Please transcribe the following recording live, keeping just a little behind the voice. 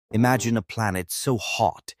Imagine a planet so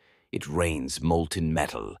hot it rains molten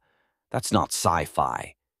metal. That's not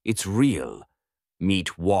sci-fi. It's real.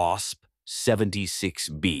 Meet WASP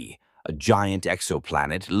 76b, a giant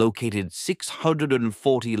exoplanet located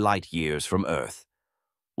 640 light-years from Earth.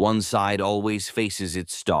 One side always faces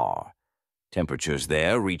its star. Temperatures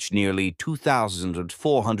there reach nearly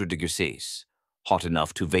 2,400 degrees Celsius, hot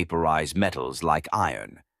enough to vaporize metals like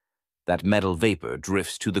iron. That metal vapor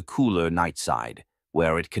drifts to the cooler night side,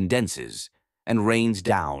 where it condenses and rains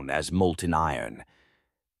down as molten iron.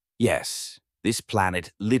 Yes, this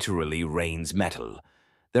planet literally rains metal.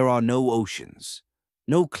 There are no oceans,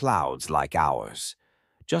 no clouds like ours,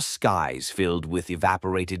 just skies filled with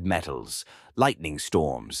evaporated metals, lightning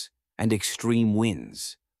storms, and extreme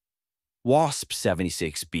winds. WASP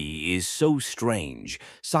 76b is so strange,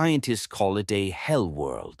 scientists call it a hell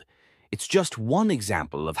world. It's just one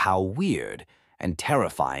example of how weird and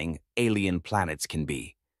terrifying alien planets can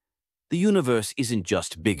be. The universe isn't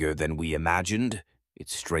just bigger than we imagined,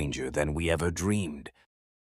 it's stranger than we ever dreamed.